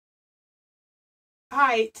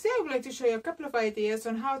Hi, today I would like to show you a couple of ideas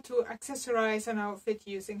on how to accessorize an outfit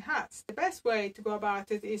using hats. The best way to go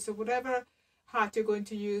about it is whatever hat you're going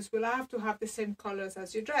to use will have to have the same colors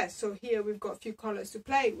as your dress. So here we've got a few colors to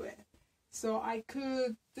play with. So I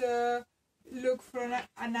could look for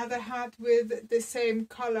another hat with the same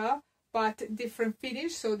color but different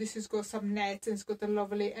finish. So this has got some net and it's got a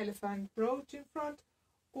lovely elephant brooch in front.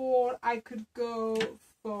 Or I could go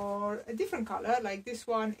for a different color, like this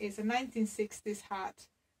one is a 1960s hat,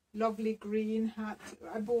 lovely green hat.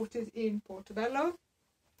 I bought it in Portobello,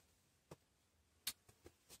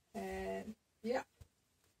 and yeah,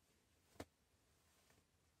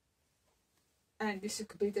 and this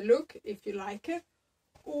could be the look if you like it.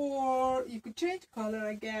 Or you could change color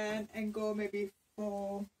again and go maybe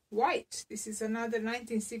for white. This is another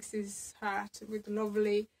 1960s hat with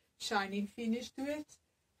lovely shining finish to it.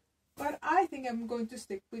 But I think I'm going to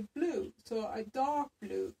stick with blue, so a dark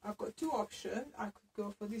blue. I've got two options. I could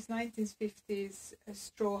go for this 1950s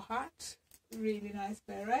straw hat, really nice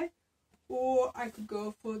beret, or I could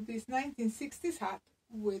go for this 1960s hat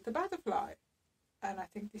with a butterfly, and I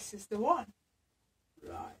think this is the one.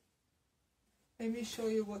 Right, let me show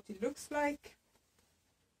you what it looks like.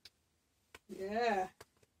 Yeah,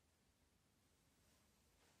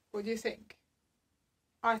 what do you think?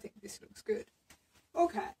 I think this looks good.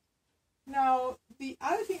 Okay. Now, the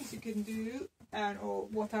other things you can do, or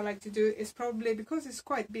what I like to do, is probably, because it's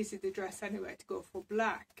quite busy the dress anyway, to go for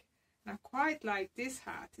black. And I quite like this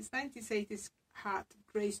hat. It's 1980s hat,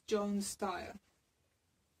 Grace Jones style.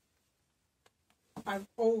 I've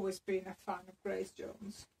always been a fan of Grace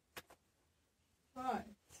Jones. Right.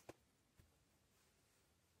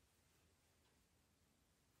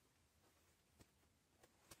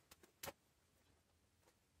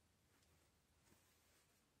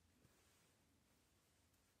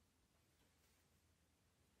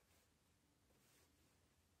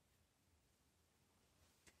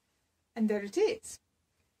 And there it is.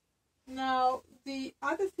 Now, the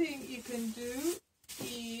other thing you can do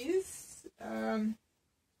is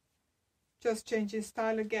just change the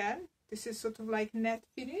style again. This is sort of like net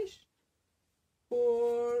finish.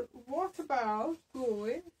 Or what about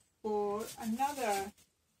going for another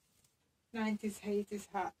 90s, 80s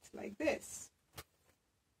hat like this?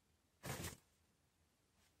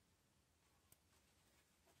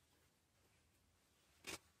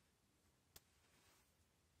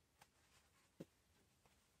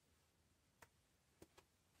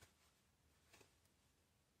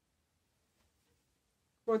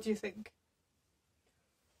 What do you think?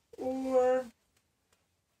 Or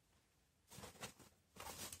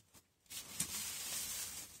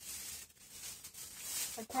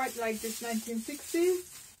I quite like this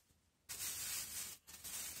 1960s.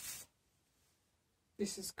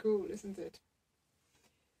 This is cool, isn't it?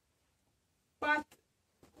 But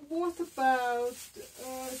what about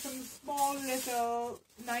some small little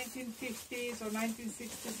 1950s or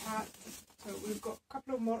 1960s hat? So we've got a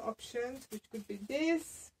couple of more options, which could be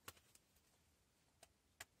this.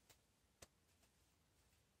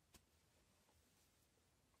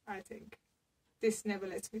 I think this never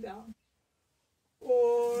lets me down.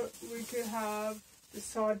 Or we could have the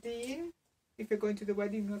sardine, if you're going to the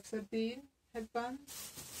wedding of sardine headband.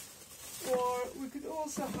 Or we could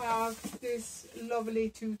also have this lovely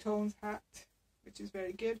two-tones hat, which is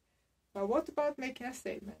very good. But what about making a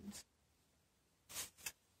statement?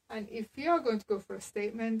 And if you are going to go for a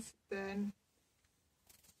statement, then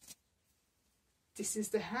this is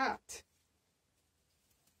the hat.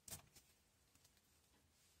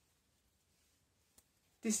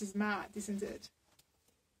 This is mad, isn't it?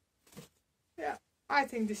 Yeah, I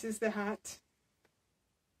think this is the hat.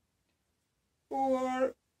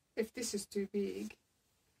 Or if this is too big,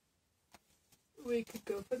 we could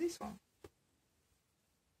go for this one.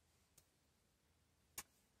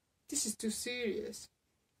 This is too serious.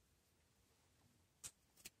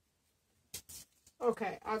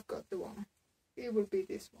 Okay, I've got the one. It will be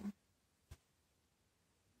this one.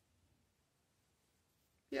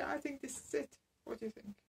 Yeah, I think this is it. What do you think?